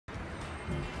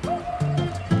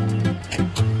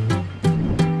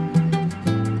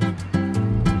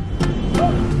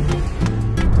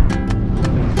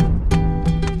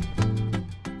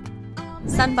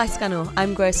Sanbaitskano,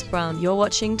 I'm Grace Brown. You're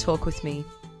watching Talk With Me.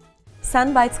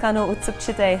 Sanbaitskano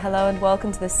utsukchide. Hello and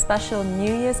welcome to this special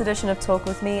New Year's edition of Talk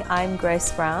With Me. I'm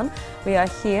Grace Brown. We are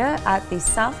here at the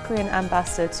South Korean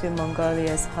ambassador to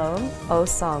Mongolia's home, U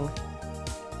Sung.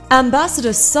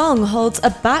 Ambassador Song holds a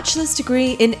bachelor's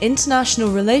degree in international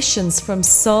relations from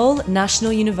Seoul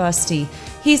National University.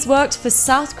 He's worked for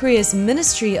South Korea's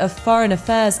Ministry of Foreign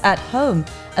Affairs at home,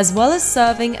 as well as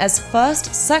serving as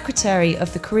first secretary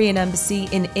of the Korean Embassy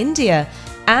in India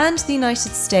and the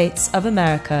United States of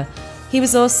America. He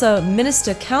was also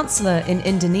minister counselor in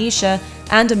Indonesia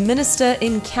and a minister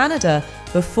in Canada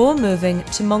before moving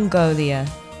to Mongolia.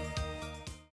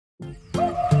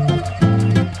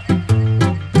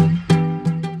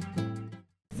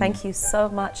 Thank you so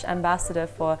much, Ambassador,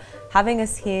 for having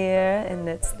us here, and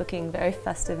it's looking very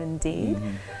festive indeed.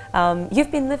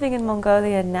 You've been living in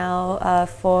Mongolia now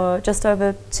for just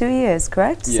over 2 years,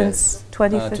 correct? Yes. Since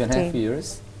 2015. 2.5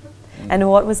 years. And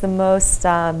what was the most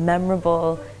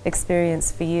memorable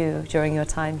experience for you during your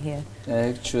time here?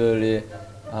 Actually,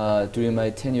 during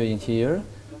my tenure in here,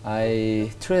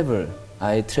 I travel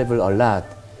a lot,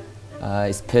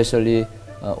 especially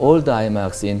all the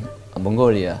IMAX in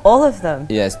Mongolia. All of them?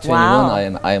 Yes,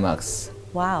 21 wow. IMAX.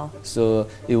 Wow. So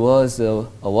it was a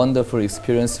wonderful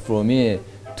experience for me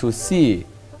to see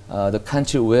the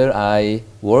country where I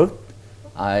worked,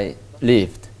 I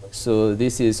lived. So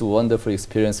this is a wonderful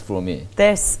experience for me.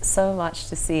 There's so much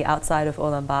to see outside of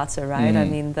Ulaanbaatar, right? I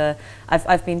mean,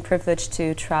 I've been privileged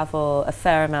to travel a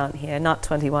fair amount here, not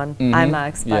 21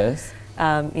 IMAX, but yes.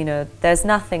 you know, there's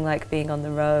nothing like being on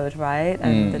the road, right?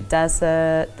 And the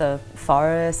desert, the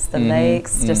forests, the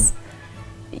lakes, just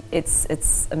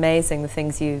it's amazing the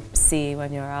things you see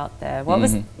when you're out there. What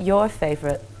was your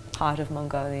favorite part of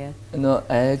Mongolia? No,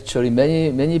 actually,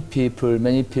 many people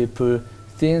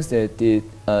think that the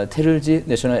Terulji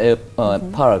National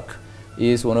Park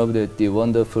is one of the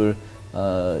wonderful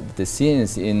the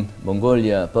scenes in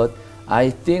Mongolia, but I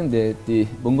think that the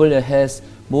Mongolia has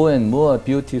more and more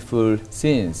beautiful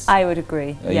scenes. I would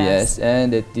agree. Yes,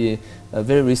 and that the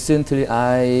very recently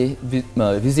I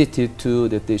visited to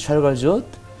the Shalgarjot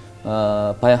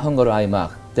by Hungar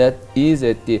Imak. That is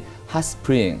at the hot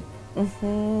spring.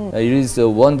 It is a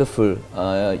wonderful,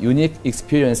 unique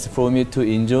experience for me to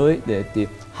enjoy the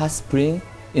hot spring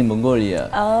in Mongolia,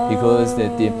 because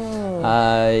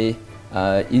I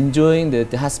enjoying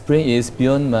the hot spring is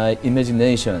beyond my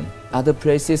imagination. Other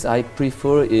places I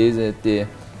prefer is at the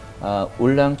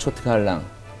Ulang-Chotgalang.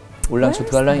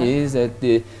 Ulang-Chotgalang is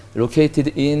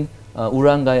located in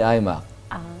Urangai Imak.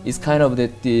 It's kind of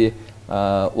the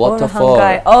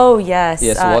waterfall. Oh yes.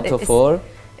 Yes, waterfall.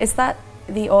 Is that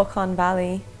the Orkhon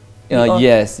Valley?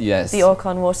 Yes. The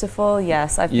Orkhon waterfall.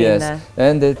 Yes, I've been there.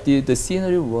 And the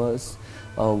scenery was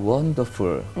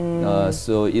wonderful.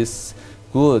 So it's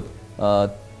good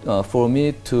for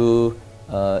me to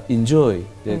enjoy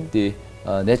the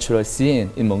natural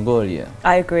scene in Mongolia.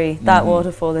 I agree. That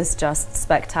waterfall is just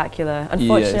spectacular.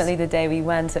 Unfortunately, the day we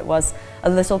went, it was a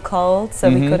little cold, so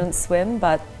we couldn't swim,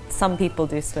 but some people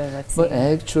do swim, I've seen. But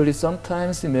actually,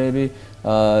 sometimes maybe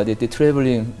the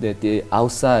traveling the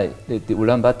outside, the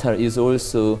Ulaanbaatar is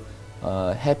also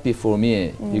happy for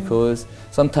me, because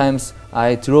sometimes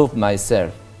I drove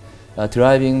myself.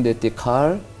 Driving the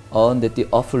car on the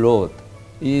off-road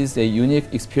is a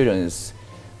unique experience.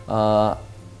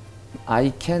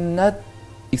 I cannot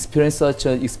experience such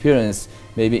an experience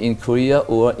maybe in Korea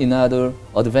or in other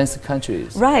advanced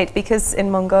countries. Right, because in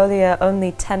Mongolia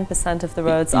only 10% of the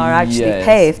roads are actually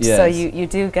paved, so you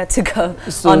do get to go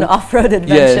on off-road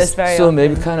adventures very often. So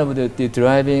maybe kind of the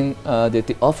driving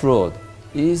the off-road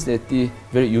is the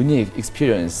very unique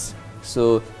experience.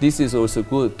 So this is also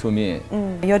good to me.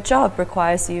 Your job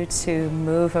requires you to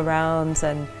move around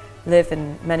and live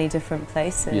in many different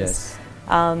places. Yes.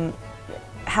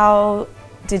 How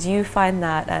did you find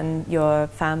that, and your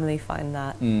family find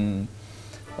that? You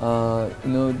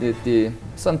know,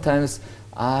 sometimes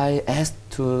I ask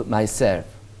to myself,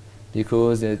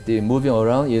 because the moving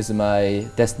around is my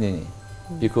destiny,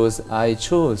 because I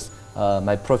chose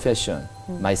my profession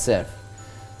myself.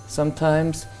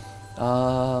 Sometimes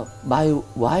my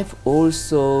wife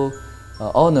also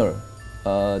honor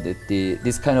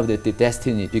this kind of the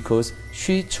destiny, because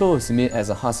she chose me as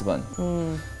a husband.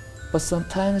 But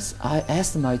sometimes I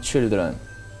ask my children,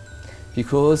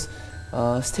 because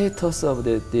status of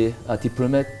the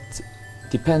diplomat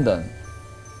dependent,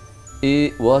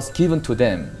 it was given to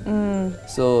them.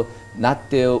 So not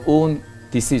their own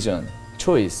decision,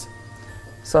 choice.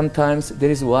 Sometimes that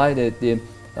is why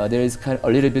there is kind of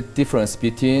a little bit difference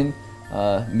between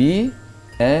me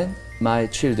and my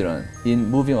children in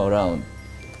moving around.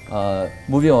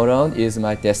 moving around is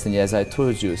my destiny, as I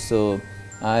told you. So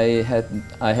I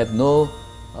had no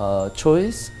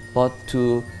choice but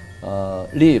to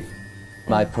leave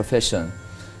my profession.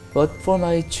 But for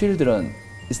my children,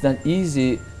 it's not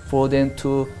easy for them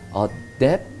to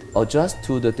adjust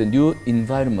to the new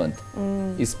environment,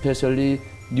 especially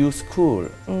new school.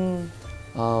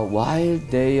 While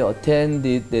they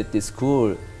attended the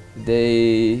school,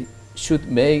 they should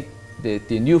make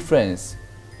the new friends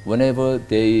whenever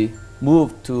they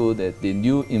move to the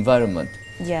new environment.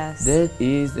 Yes. That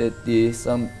is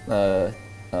some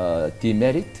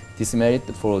demerit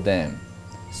for them.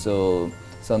 So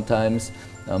sometimes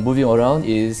moving around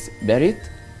is merit,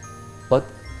 but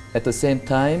at the same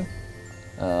time,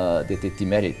 the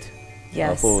demerit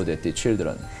for the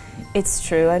children. It's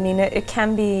true. I mean, it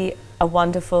can be a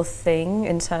wonderful thing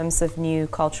in terms of new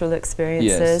cultural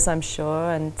experiences, Yes. I'm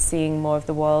sure, and seeing more of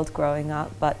the world growing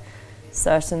up. But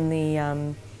certainly,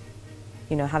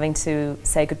 you know, having to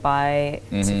say goodbye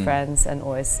to friends and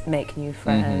always make new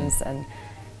friends and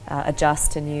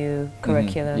adjust to new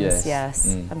curriculums.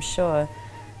 Yes, I'm sure.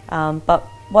 But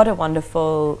what a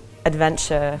wonderful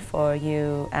adventure for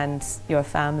you and your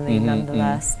family,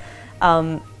 nonetheless.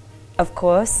 Of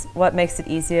course, what makes it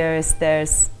easier is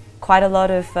there's quite a lot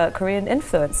of Korean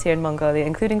influence here in Mongolia,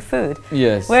 including food.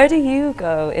 Yes. Where do you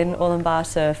go in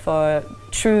Ulaanbaatar for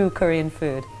true Korean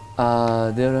food?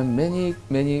 There are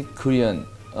many Korean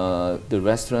the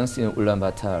restaurants in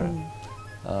Ulaanbaatar.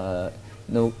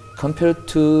 No, compared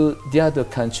to the other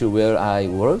country where I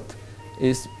worked,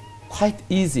 it's quite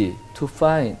easy to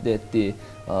find that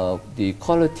the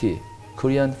quality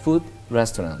Korean food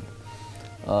restaurant.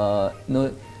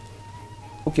 No,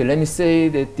 okay, let me say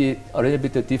that a little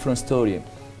bit different story.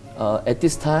 At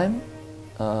this time,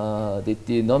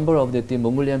 the number of the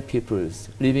Mongolian peoples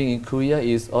living in Korea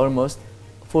is almost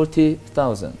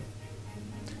 40,000.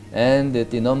 And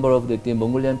the number of the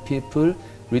Mongolian people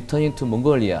returning to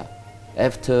Mongolia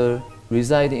after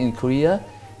residing in Korea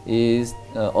is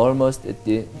almost at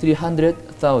the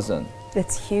 300,000.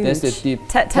 It's huge. That's the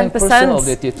 10% of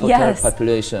the total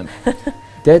population.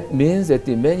 That means that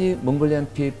many Mongolian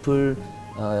people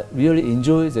really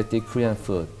enjoy the Korean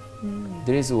food.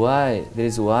 That is why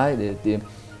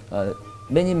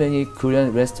many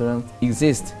Korean restaurants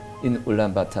exist in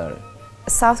Ulaanbaatar.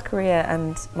 South Korea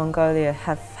and Mongolia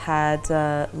have had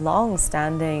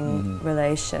long-standing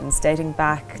relations dating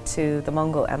back to the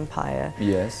Mongol Empire.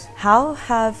 Yes. How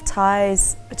have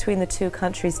ties between the two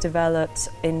countries developed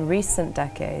in recent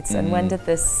decades, and when did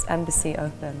this embassy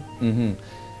open?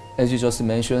 As you just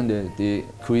mentioned, the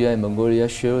Korea and Mongolia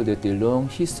share the long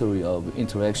history of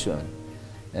interaction,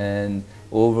 and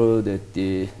over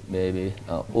maybe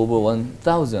over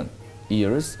 1,000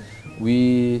 years,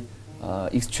 we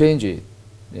exchanged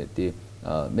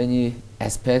many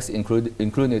aspects,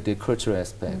 including the cultural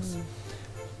aspects.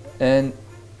 And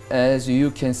as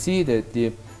you can see, that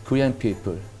the Korean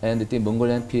people and the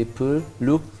Mongolian people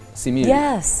look similar.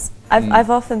 Yes, I've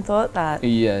often thought that.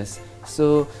 Yes.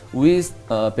 So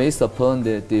based upon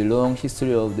the long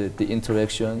history of the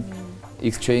interaction,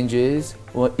 exchanges,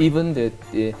 or even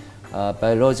the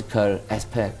biological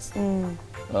aspects,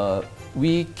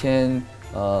 we can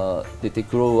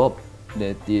grow up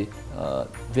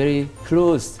very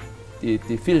close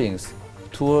the feelings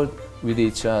toward with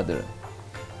each other.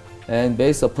 And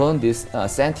based upon this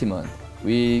sentiment,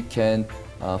 we can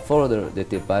further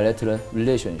the bilateral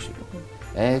relationship.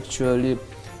 Actually,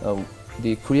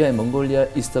 the Korea and Mongolia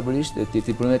established the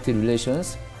diplomatic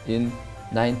relations in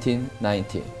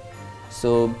 1990.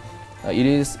 So it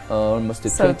is almost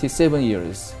 27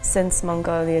 years. Since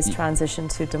Mongolia's transition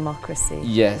to democracy.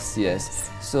 Yes, yes.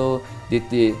 So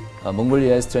the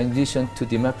Mongolia's transition to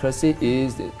democracy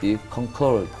is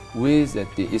concurred with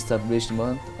the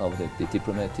establishment of the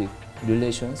diplomatic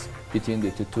relations between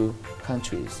the two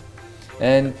countries.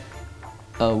 And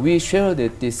we share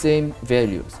the same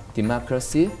values,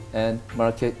 democracy and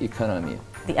market economy.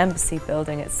 The embassy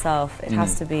building itself, it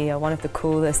has to be one of the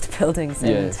coolest buildings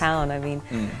in town. I mean,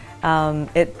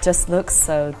 it just looks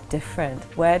so different.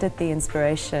 Where did the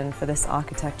inspiration for this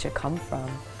architecture come from?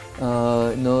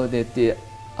 No,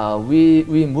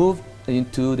 we moved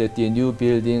into the new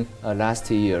building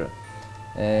last year,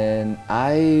 and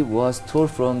I was told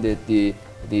from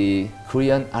the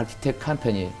Korean architect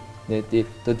company that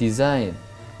the design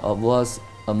was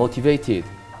motivated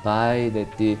by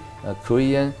the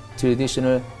Korean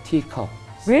traditional teacup.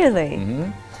 Really?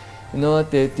 You know,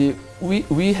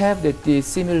 we have the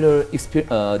similar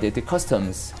the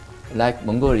customs like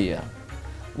Mongolia.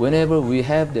 Whenever we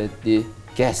have the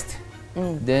guest,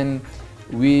 then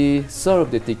we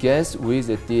serve the guest with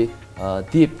the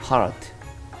deep heart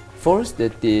first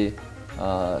that the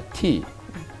tea,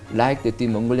 like that the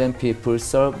Mongolian people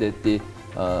serve that the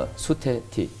sute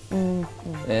tea,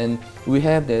 and we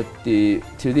have that the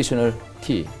traditional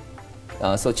tea,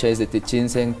 such as the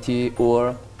ginseng tea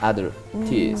or other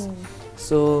teas.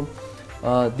 So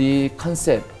the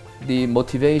concept, the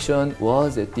motivation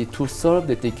was that to serve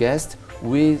that the guest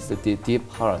with the deep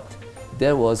heart.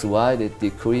 That was why that the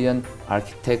Korean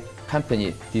architect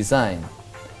company designed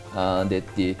that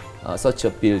the such a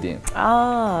building.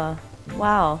 Ah,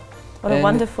 wow. What a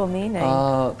wonderful meaning.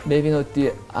 Maybe not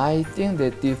the. I think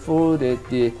that for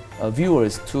the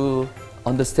viewers to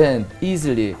understand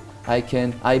easily,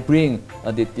 I bring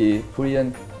the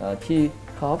Korean tea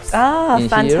cups. Ah, in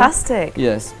fantastic.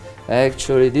 Here. Yes,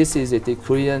 actually, this is the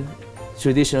Korean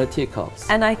traditional tea cups.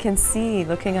 And I can see,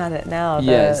 looking at it now,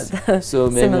 Yes. the So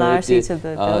similarity to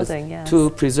the building. Yes. To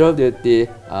preserve the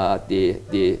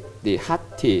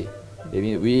hot tea,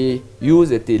 maybe we use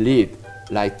the lid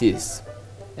like this,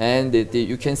 and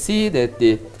you can see that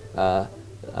the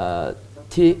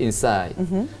tea inside.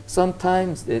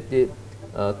 Sometimes the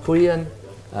Korean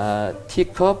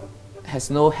teacup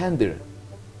has no handle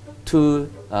to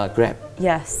grab.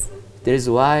 Yes. That is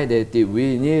why that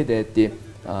we need that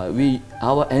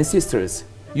our ancestors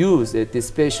use the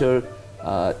special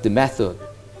the method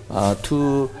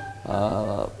to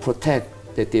protect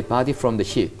the body from the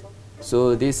heat.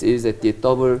 So this is the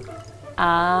double.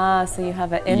 Ah, so you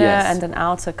have an inner and an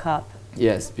outer cup.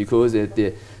 Yes, because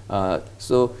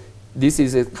so this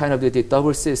is a kind of the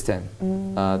double system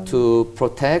to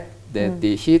protect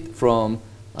the heat from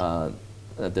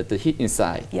the heat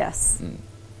inside. Yes.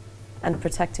 And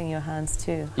protecting your hands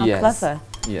too. How yes. clever.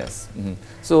 Yes.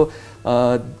 So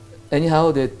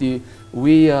anyhow,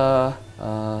 we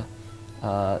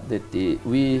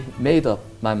made up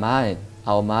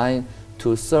our mind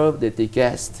to serve the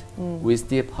guest with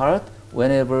deep heart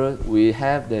whenever we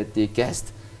have the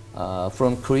guest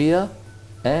from Korea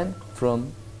and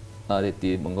from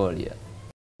the Mongolia.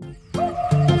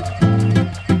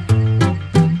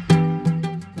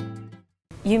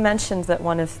 You mentioned that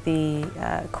one of the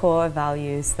core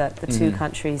values that the two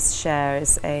countries share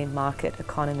is a market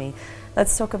economy.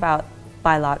 Let's talk about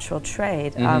bilateral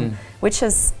trade, which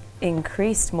has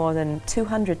increased more than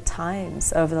 200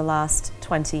 times over the last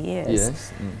 20 years.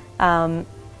 Yes.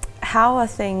 How are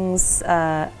things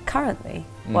currently?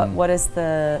 What is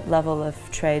the level of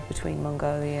trade between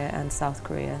Mongolia and South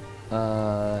Korea?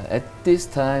 At this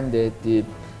time,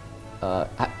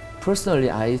 personally,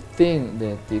 I think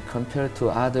that compared to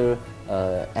other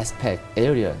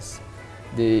areas,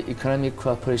 the economic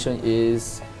cooperation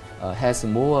has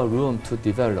more room to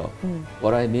develop.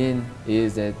 What I mean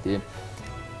is that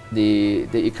the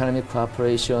economic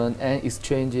cooperation and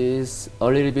exchange is a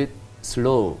little bit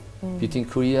slow between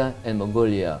Korea and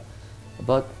Mongolia.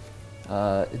 But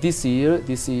this year,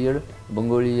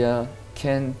 Mongolia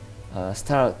can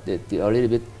start a little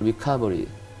bit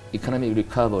economic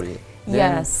recovery.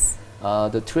 Yes.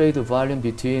 Then, the trade volume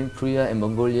between Korea and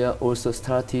Mongolia also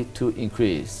started to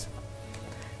increase.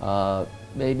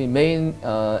 Maybe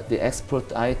the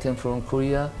export item from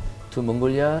Korea to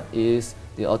Mongolia is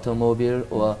the automobile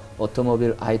or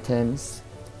automobile items,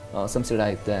 something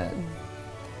like that.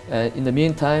 In the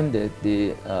meantime,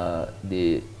 the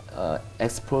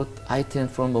export item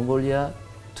from Mongolia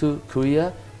to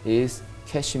Korea is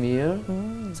cashmere,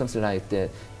 something like that,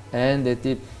 and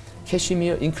the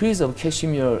increase of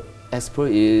cashmere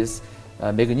export is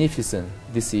magnificent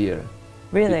this year.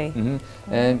 Really?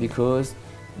 And because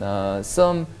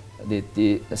some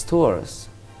the stores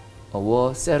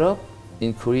were set up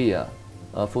in Korea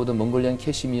for the Mongolian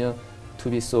cashmere to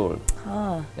be sold.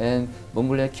 And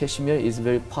Mongolian cashmere is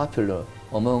very popular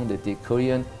among the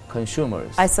Korean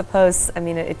consumers. I suppose, I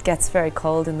mean, it gets very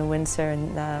cold in the winter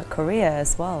in Korea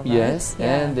as well, right? Yes,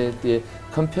 and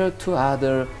compared to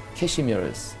other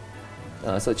cashmeres,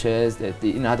 such as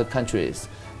in other countries,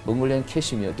 Mongolian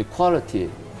cashmere, the quality.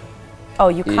 Oh,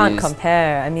 you can't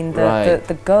compare. I mean,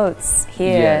 the goats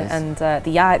here and the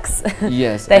yaks,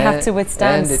 they have to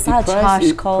withstand such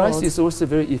harsh cold. The price is also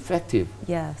very effective.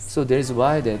 Yes. So that is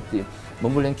why the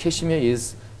Mongolian cashmere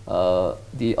is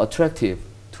attractive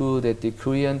to the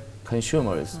Korean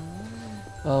consumers.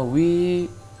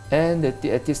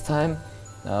 At this time,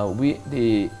 we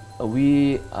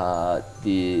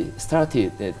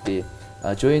started the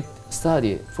joint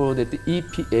study for the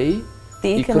EPA,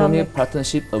 the Economic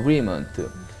Partnership Agreement,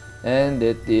 and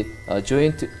that the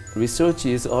joint research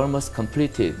is almost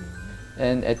completed.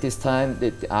 And at this time,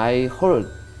 I heard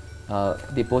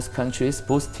both countries,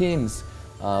 both teams,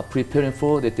 preparing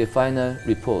for the final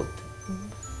report.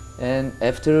 And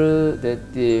after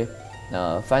that,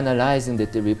 finalizing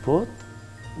the report,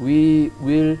 we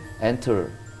will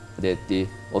enter the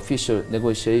official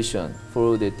negotiation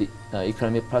for the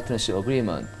economic partnership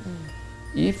agreement.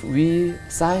 If we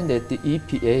sign the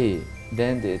EPA,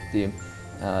 then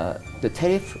the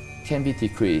tariff can be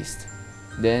decreased.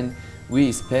 Then we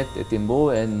expect that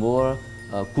more and more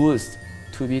goods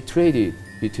to be traded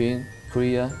between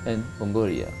Korea and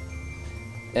Mongolia.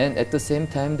 And at the same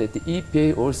time, that the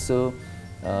EPA also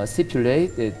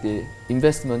stipulate that the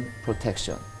investment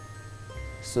protection.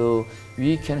 So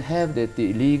we can have that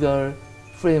the legal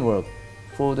framework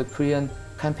for the Korean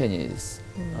companies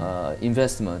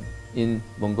investment in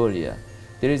Mongolia.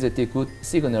 There is a good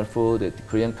signal for the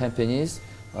Korean companies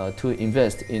to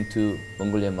invest into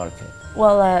Mongolian market.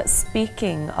 Well,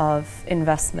 speaking of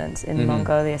investment in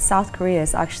Mongolia, South Korea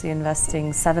is actually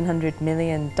investing $700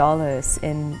 million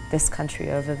in this country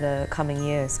over the coming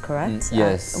years, correct?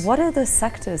 Yes. What are the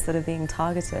sectors that are being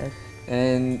targeted?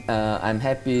 And I'm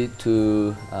happy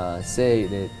to say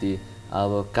that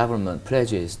our government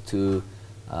pledges to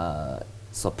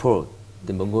support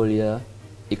the Mongolia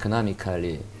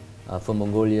economically, for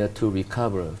Mongolia to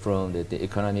recover from the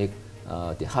economic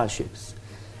hardships.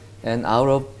 And out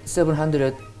of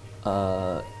 700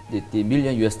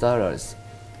 million US dollars,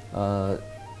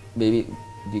 maybe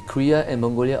the Korea and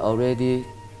Mongolia already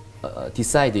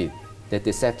decided that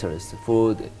the sectors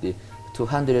for the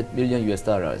 200 million US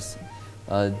dollars.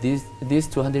 These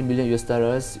 200 million US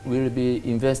dollars will be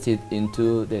invested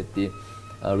into the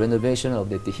renovation of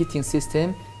the heating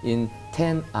system in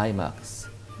 10 IMARCs.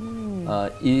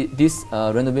 This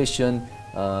renovation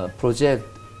project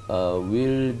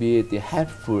will be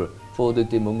helpful for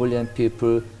the Mongolian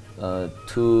people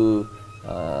to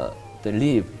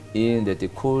live in the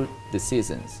cold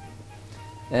seasons.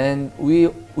 And we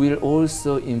will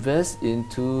also invest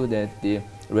into the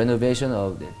renovation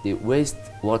of the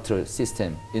wastewater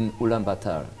system in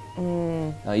Ulaanbaatar,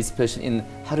 especially in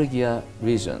Harugia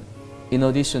region. In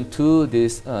addition to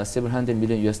this 700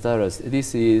 million US dollars,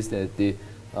 this is the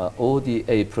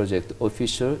ODA project,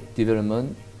 Official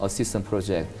Development Assistance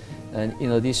Project. And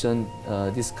in addition,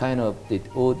 this kind of the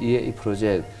ODA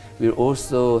project will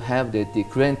also have the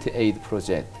grant aid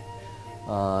project.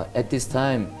 At this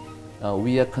time,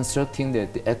 we are constructing the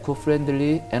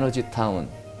eco-friendly energy town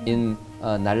in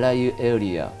Nalai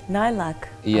area. Nylak?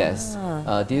 Yes.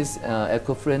 This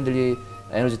eco-friendly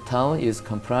energy town is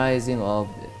comprising of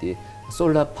the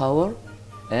solar power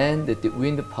and the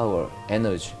wind power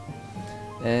energy.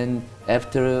 And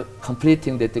after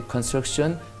completing the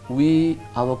construction,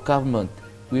 our government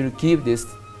will give this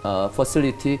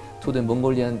facility to the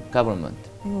Mongolian government.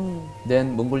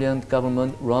 Then Mongolian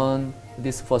government run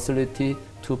this facility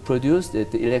to produce the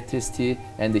electricity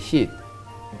and the heat.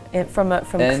 From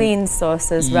clean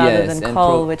sources rather than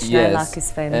coal, which Nylak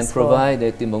is famous and provide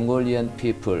the Mongolian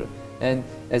people. And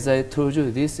as I told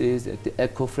you, this is the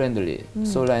eco-friendly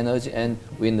solar energy and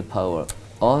wind power.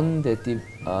 On the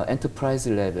enterprise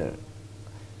level,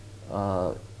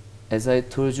 as I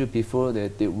told you before,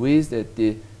 that with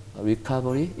the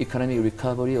economic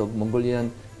recovery of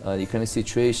Mongolian economic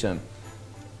situation,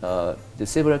 the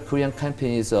several Korean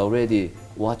companies already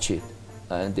watch it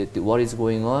and what is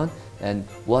going on and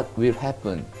what will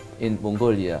happen in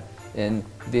Mongolia, and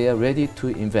they are ready to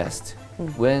invest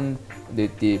when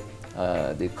the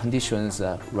conditions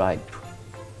are ripe.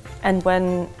 And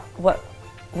when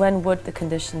would the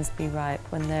conditions be ripe?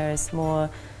 When there is more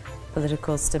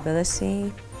political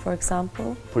stability, for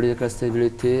example? Political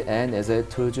stability, and as I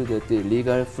told you, that the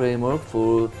legal framework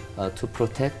for to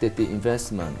protect the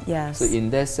investment. Yes. So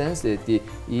in that sense, that the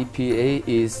EPA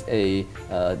is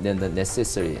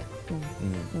necessary.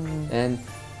 And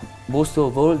most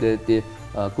of all, the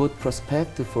good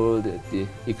prospect for the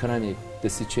economic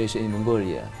situation in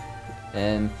Mongolia,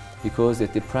 and because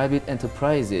the private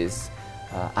enterprises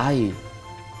eye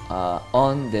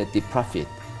on the profit.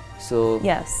 So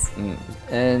yes.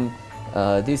 And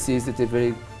this is the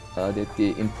very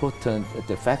important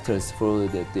factors for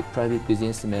the private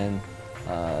businessmen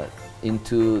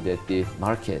into the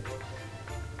market.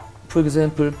 For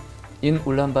example, in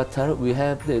Ulaanbaatar, we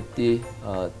have the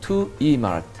 2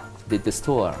 E-Mart, the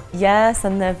store. Yes,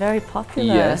 and they're very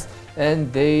popular. Yes,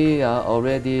 and they are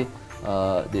already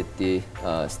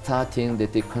starting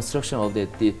the construction of the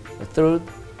 3rd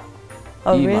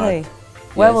Oh, E-Mart. really? Yes.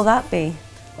 Where will that be?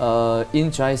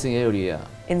 In Jaising area.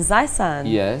 In Zaisan?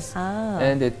 Yes.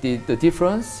 And the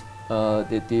difference,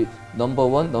 the number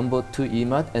 1, number 2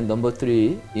 E-Mart and number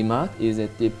 3 E-Mart is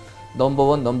that the number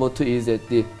 1, number 2 is that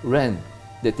the rent,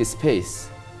 that the space.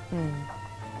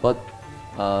 But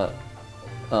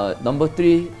number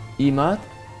 3 E-Mart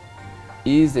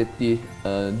is at the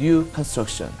new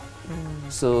construction.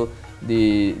 So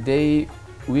they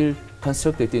will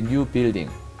construct the new building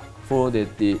for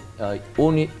the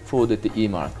only for the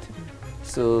E-Mart.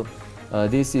 So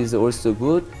this is also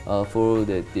good for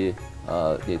the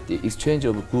exchange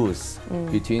of goods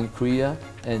between Korea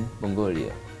and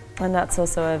Mongolia. And that's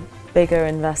also a bigger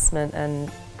investment and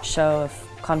show of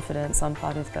confidence on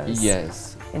part of those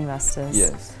investors.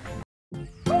 Yes.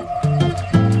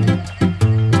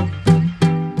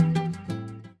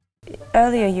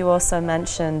 Earlier you also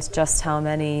mentioned just how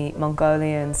many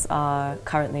Mongolians are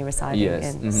currently residing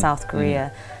in South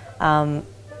Korea.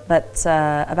 But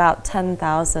about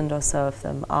 10,000 or so of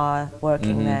them are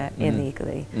working there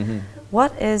illegally.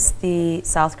 What is the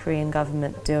South Korean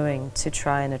government doing to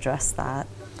try and address that?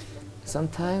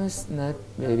 Sometimes not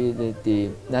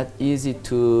not easy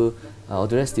to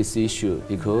address this issue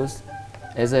because,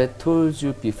 as I told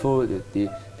you before,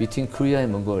 between Korea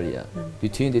and Mongolia,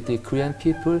 between the Korean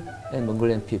people and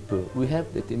Mongolian people, we have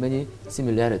many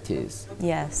similarities.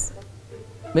 Yes.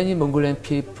 Many Mongolian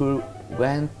people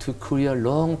went to Korea a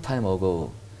long time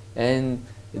ago, and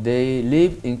they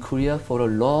lived in Korea for a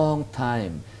long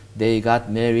time. They got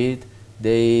married,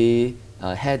 they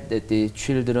had the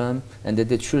children, and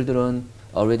the children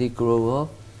already grow up.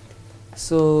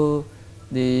 So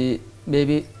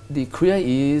maybe the Korea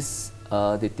is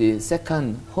the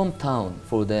second hometown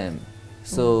for them.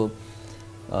 So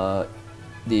for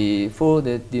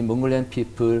the Mongolian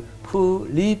people who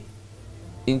live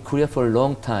in Korea for a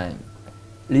long time,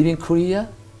 living Korea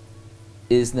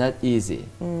is not easy.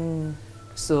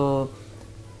 So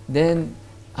then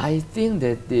I think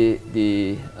that the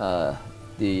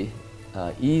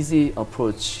easy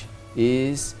approach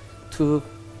is to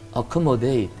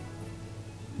accommodate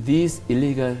these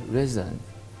illegal residents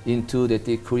into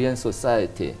the Korean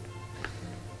society.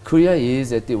 Korea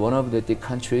is one of the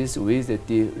countries with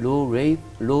low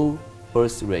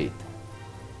birth rate.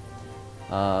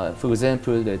 For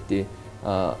example,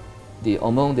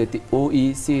 among the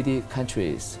OECD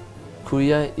countries,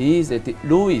 Korea is the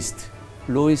lowest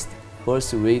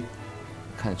birth rate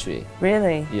country.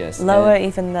 Really? Yes. Lower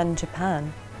even than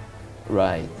Japan?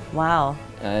 Right. Wow.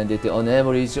 And on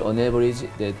average,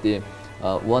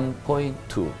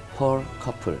 1.2 per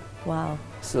couple. Wow.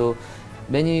 So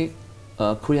many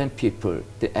Korean people,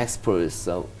 the experts,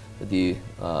 the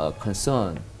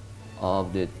concern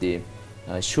of the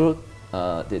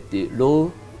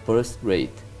low birth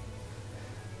rate.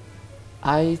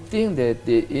 I think that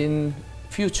in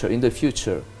the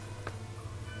future,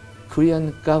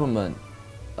 Korean government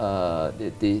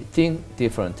they think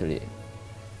differently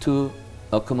to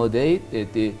accommodate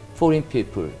the foreign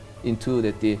people into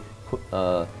the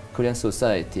Korean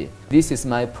society. This is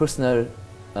my personal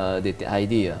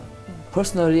idea.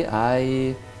 Personally,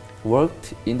 I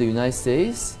worked in the United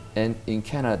States and in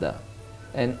Canada,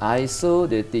 and I saw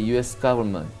that the U.S.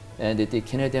 government and the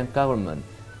Canadian government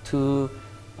to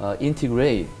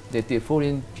integrate the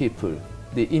foreign people,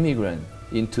 the immigrant,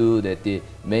 into the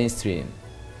mainstream.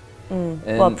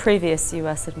 Well, previous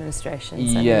U.S.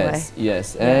 administrations anyway. Yes,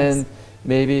 yes, and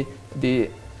maybe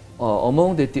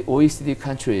among the OECD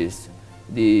countries,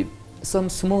 the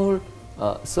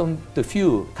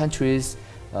few countries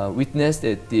witnessed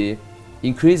the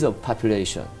increase of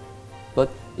population, but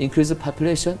increase of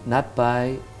population not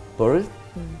by birth,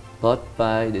 but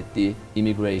by the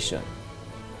immigration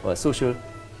or social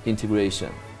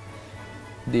integration.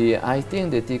 I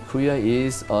think that Korea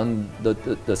is on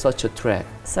such a track.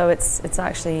 So it's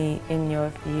actually, in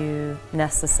your view,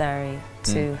 necessary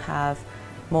to have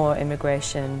more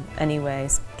immigration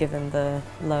anyways, given the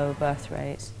low birth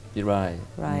rate. Right.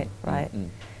 Right, right.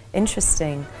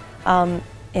 Interesting.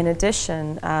 In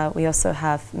addition, we also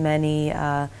have many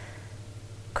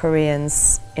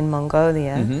Koreans in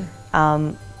Mongolia.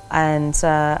 And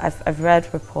I've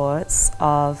read reports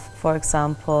of, for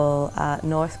example,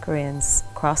 North Koreans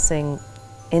crossing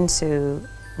into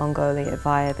Mongolia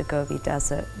via the Gobi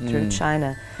Desert through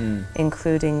China,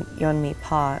 including Yeonmi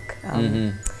Park.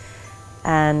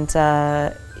 And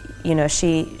you know,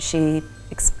 she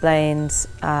explained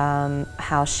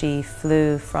how she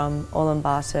flew from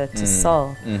Ulaanbaatar to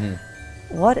Seoul.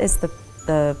 What is the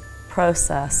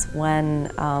process when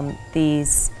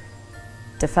these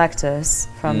defectors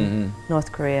from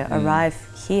North Korea arrive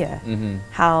here?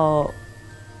 How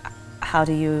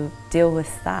do you deal with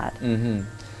that?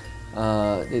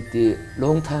 The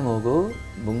long time ago,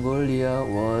 Mongolia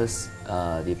was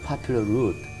the popular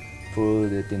route for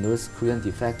the North Korean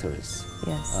defectors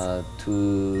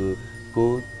to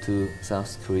go to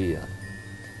South Korea,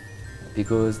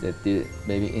 because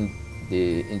maybe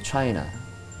in China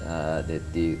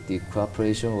the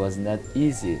cooperation was not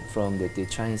easy from the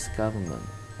Chinese government.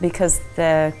 Because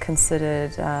they're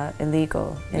considered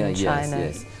illegal in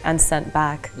China and sent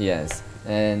back. Yes,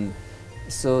 and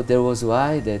so there was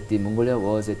why that the Mongolia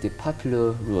was at the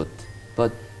popular route.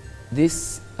 But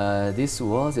this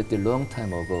was at the long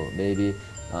time ago, maybe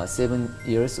 7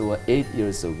 years or 8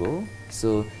 years ago.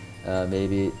 So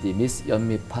maybe the Miss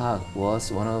Yeonmi Park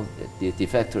was one of the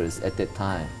defectors at that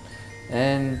time.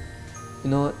 And you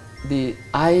know,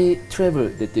 I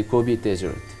traveled the Gobi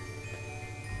Desert.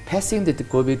 Passing the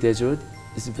Gobi Desert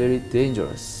is very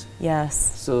dangerous. Yes.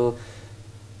 So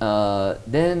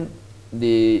then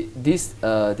the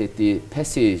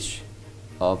passage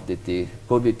of the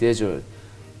Gobi Desert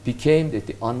became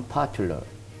unpopular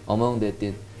among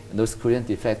the North Korean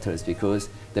defectors because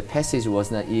the passage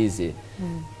was not easy.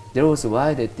 There was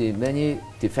why that many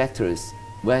defectors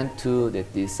went to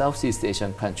the Southeast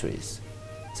Asian countries,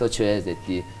 such as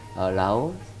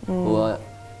Laos or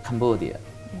Cambodia.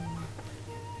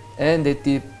 And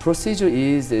the procedure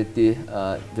is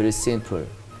very simple.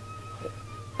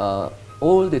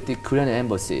 All the Korean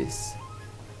embassies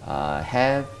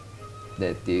have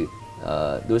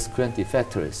those Korean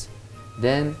defectors.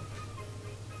 Then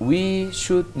we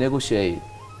should negotiate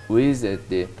with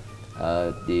the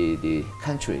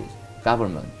country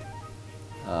government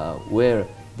where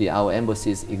our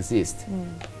embassies exist.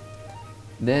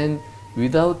 Then,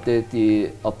 without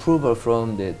the approval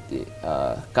from the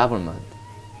government,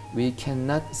 we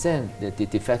cannot send the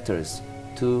defectors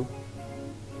to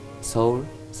Seoul,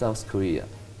 South Korea.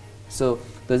 So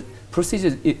the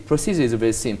procedure is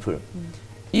very simple.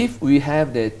 If we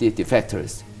have the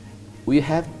defectors, we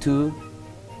have to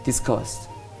discuss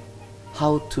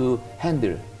how to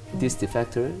handle this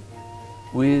defector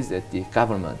with the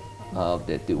government of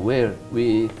where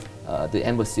the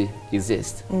embassy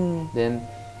exists. Then,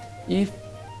 if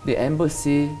the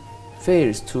embassy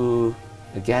fails to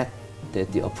get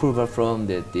the approval from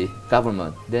the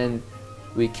government, then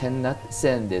we cannot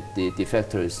send the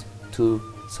defectors to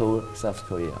Seoul, South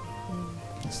Korea.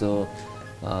 So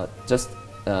just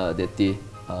the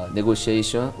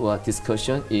negotiation or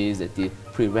discussion is the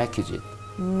prerequisite.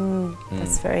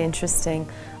 That's very interesting.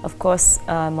 Of course,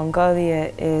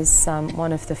 Mongolia is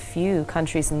one of the few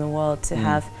countries in the world to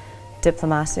have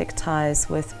diplomatic ties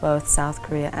with both South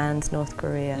Korea and North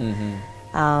Korea.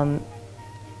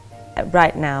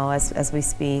 Right now, as we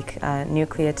speak,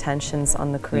 nuclear tensions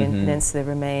on the Korean peninsula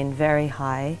remain very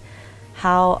high.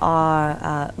 How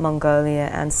are Mongolia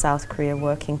and South Korea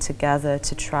working together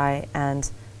to try and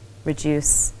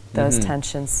reduce those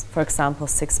tensions? For example,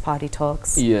 six-party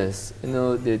talks. Yes, you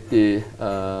know the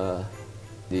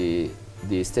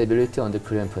stability on the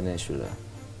Korean peninsula,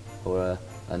 or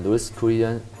North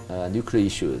Korean nuclear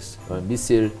issues or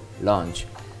missile launch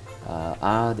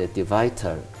are the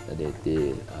vital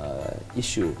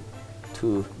issue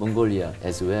to Mongolia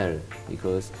as well,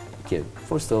 because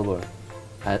first of all,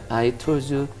 I told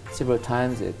you several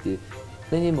times that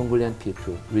many Mongolian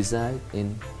people reside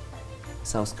in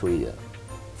South Korea.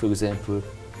 For example,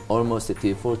 almost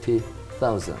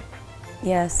 40,000.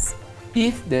 Yes.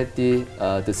 If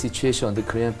the situation on the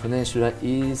Korean peninsula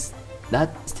is not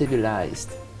stabilized,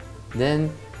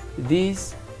 then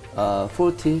these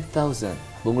 40,000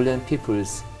 Mongolian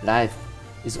people's life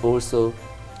is also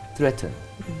threatened.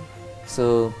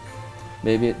 So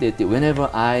maybe whenever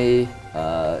I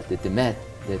met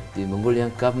the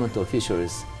Mongolian government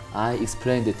officials, I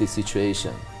explained the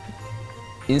situation.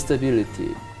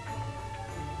 Instability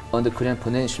on the Korean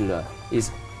peninsula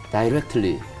is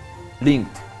directly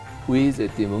linked with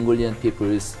the Mongolian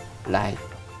people's life,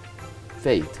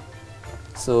 fate.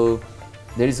 So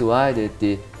that is why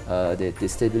the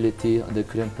stability on the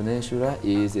Korean peninsula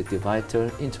is the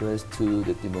vital interest to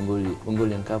the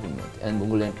Mongolian government and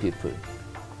Mongolian people.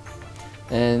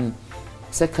 And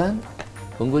second,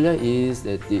 Mongolia is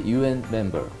the UN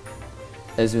member.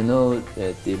 As you know,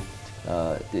 the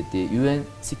UN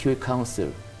Security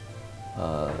Council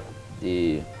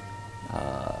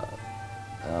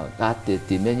got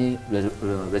the many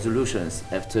resolutions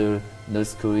after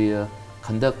North Korea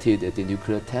conducted the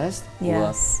nuclear test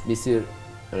or missile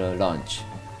launch.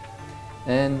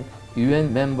 And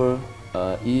UN member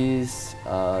is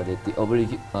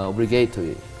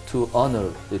obligatory to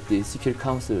honor the Security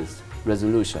Council's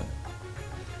resolution.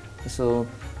 So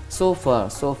far,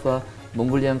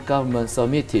 Mongolian government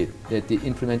submitted the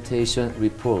implementation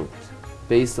report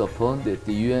based upon the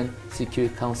UN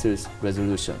Security Council's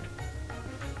resolution.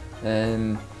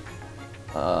 And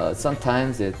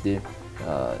sometimes the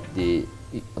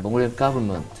Mongolian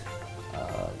government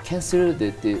canceled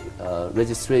the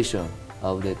registration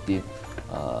of the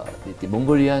the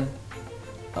Mongolian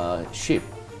ship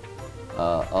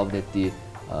of the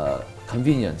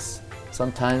convenience.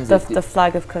 Sometimes the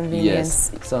flag of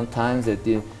convenience. Yes. Sometimes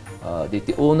the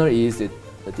owner is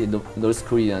the North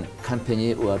Korean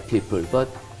company or people, but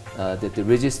the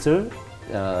register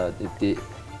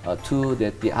to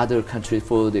the other country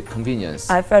for the convenience.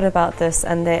 I've read about this,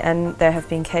 and there have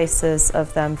been cases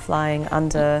of them flying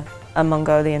under a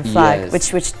Mongolian flag,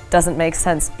 yes. which doesn't make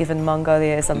sense given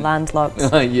Mongolia is a landlocked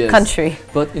yes. country.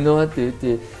 But you know what,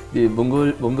 the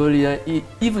Mongolia,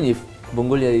 even if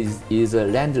Mongolia is a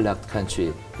landlocked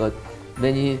country, but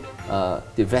many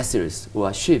the vessels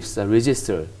or ships are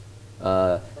registered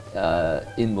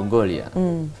in Mongolia,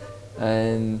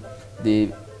 and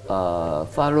the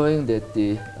following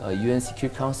the UN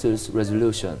Security Council's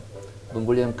resolution,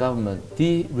 Mongolian government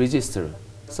deregister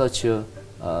such a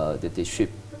the ship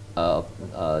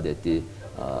the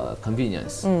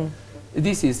convenience.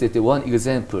 This is the one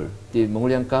example. The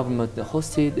Mongolian government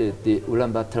hosted the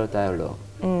Ulaanbaatar dialogue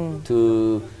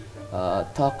to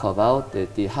talk about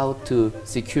how to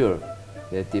secure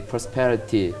the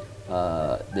prosperity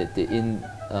in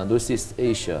Northeast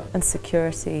Asia. And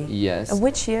security. Yes. And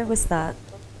which year was that,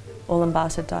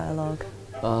 Ulaanbaatar dialogue?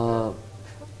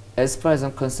 As far as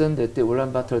I'm concerned, the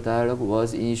Ulaanbaatar dialogue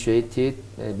was initiated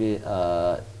maybe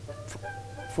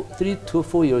 3 to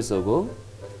 4 years ago.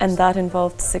 And that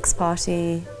involved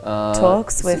six-party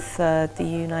talks with the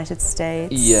United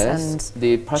States and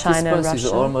the participants China, Russia. is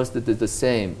almost the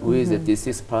same with the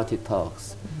six-party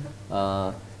talks.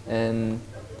 And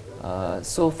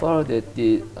so far that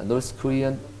the North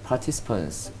Korean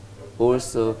participants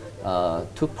also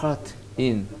took part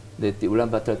in the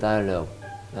Ulaanbaatar dialogue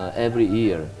every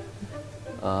year.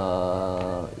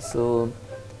 So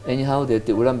anyhow, the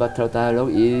Ulaanbaatar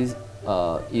dialogue is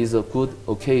a good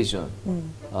occasion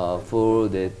for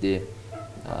the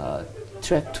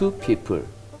track two people.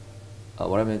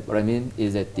 What I mean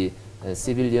is that the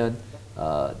civilian,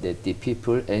 the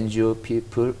people, NGO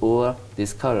people, or the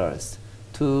scholars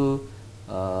to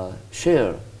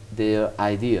share their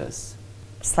ideas.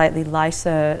 Slightly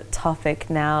lighter topic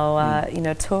now. You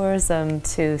know, tourism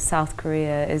to South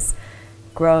Korea is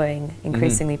growing,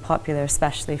 increasingly popular,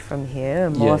 especially from here.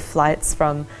 More flights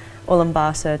from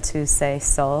Ulaanbaatar to, say,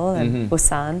 Seoul and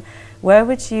Busan. Where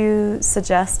would you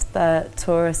suggest that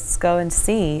tourists go and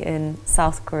see in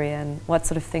South Korea, and what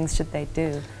sort of things should they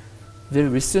do? Very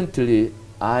recently,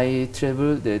 I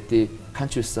traveled the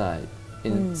countryside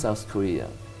in South Korea.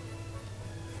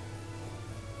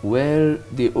 Well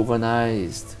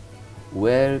organized,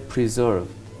 well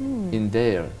preserved in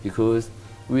there, because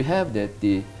we have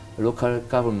the local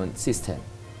government system.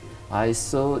 I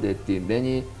saw that the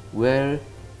many well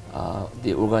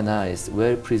organized,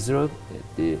 well preserved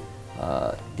the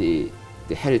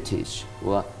heritage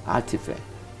or artifact.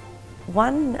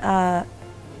 One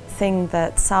thing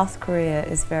that South Korea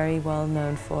is very well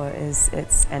known for is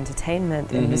its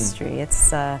entertainment industry,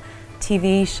 its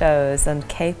TV shows and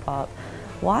K-pop.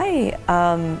 Why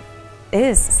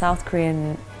is South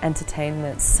Korean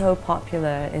entertainment so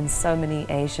popular in so many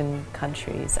Asian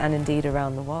countries and indeed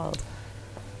around the world?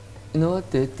 You know,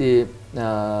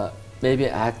 maybe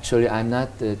actually I'm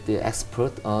not the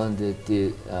expert on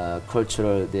the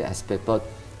cultural aspect, but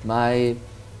my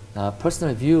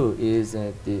personal view is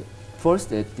first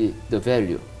the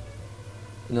value.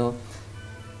 You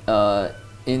know,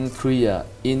 in Korea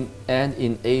and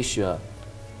in Asia,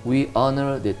 we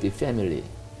honor the family.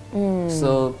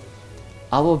 So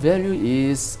our value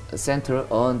is centered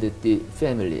on the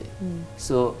family.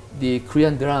 So the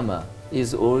Korean drama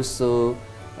is also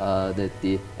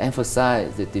the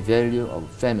emphasize the value of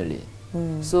family.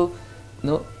 So, you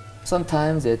know,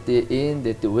 sometimes in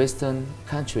the Western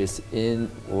countries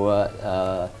or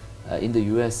in the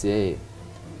USA,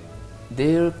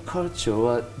 their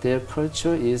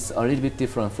culture is a little bit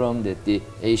different from the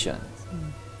Asian.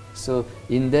 So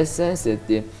in that sense, that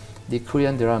the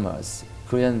Korean dramas,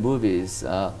 Korean movies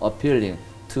are appealing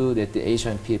to the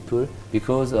Asian people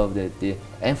because of the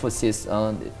emphasis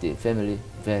on the family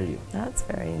value. That's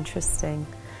very interesting.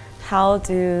 How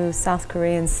do South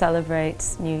Koreans celebrate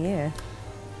New Year?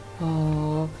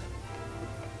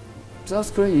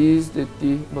 South Korea is the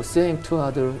same to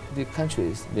other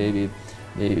countries. Maybe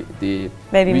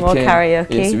more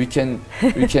karaoke. Yes, we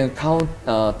can count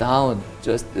down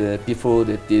just before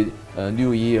the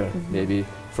New Year. Maybe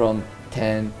from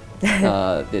 10,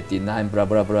 the 9, blah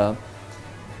blah blah.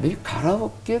 Maybe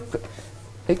karaoke.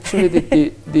 Actually,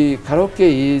 the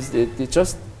karaoke is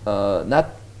just not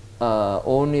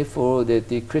only for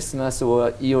the Christmas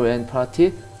or year-end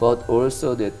party, but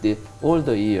also all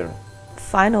the year.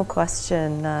 Final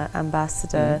question,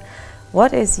 Ambassador.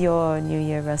 What is your New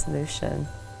Year resolution?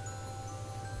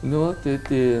 You know what?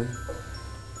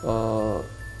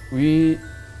 We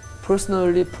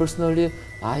personally,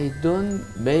 I don't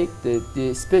make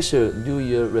the special New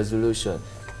Year resolution.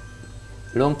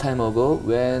 Long time ago,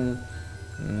 when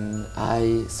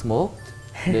I smoked,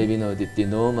 maybe the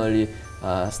normally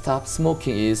stop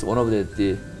smoking is one of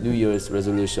the New Year's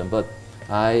resolution. But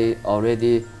I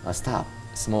already stopped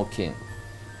smoking.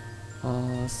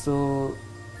 So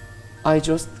I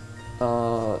just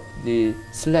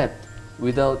slept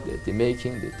without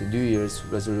making the New Year's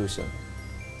resolution.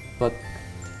 But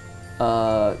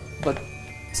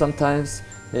sometimes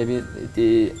maybe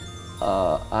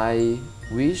I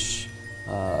wish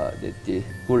the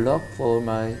good luck for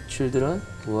my children,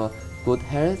 or good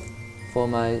health for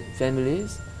my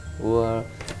families, or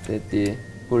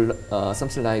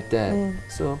something like that.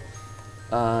 So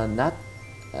not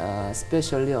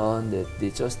especially on the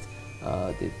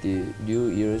New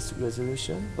Year's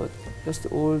resolution, but just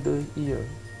all the year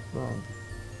round.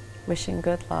 Wishing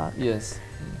good luck. Yes.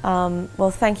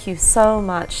 Well, thank you so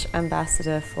much,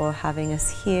 Ambassador, for having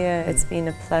us here. It's been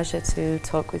a pleasure to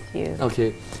talk with you.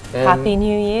 Okay. Happy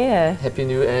New Year. Happy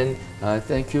New Year, and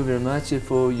thank you very much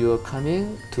for your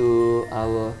coming to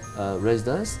our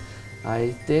residence.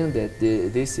 I think that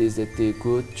this is a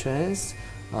good chance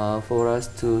for us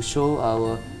to show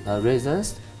our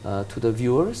residence to the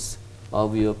viewers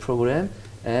of your program,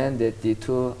 and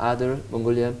to other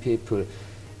Mongolian people.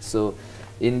 So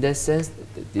in that sense,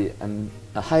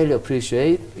 I highly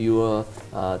appreciate your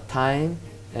time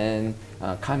and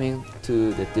coming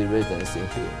to the residence in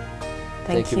here.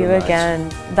 Thank you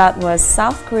again. That was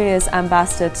South Korea's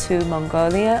ambassador to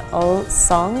Mongolia, U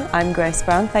Sung. I'm Grace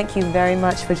Brown. Thank you very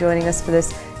much for joining us for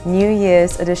this New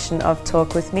Year's edition of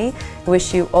Talk With Me.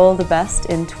 Wish you all the best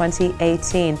in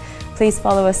 2018. Please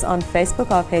follow us on Facebook.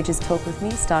 Our page is Talk With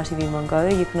Me, Star TV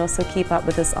Mongolia. You can also keep up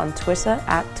with us on Twitter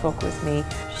 @TalkWithMe.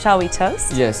 Shall we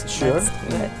toast? Yes, sure. Let's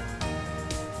do it.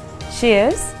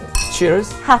 Cheers.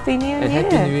 Cheers. Happy New Year. And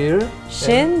Happy New Year.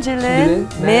 Shin Jilin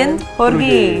Min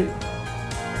Horgi.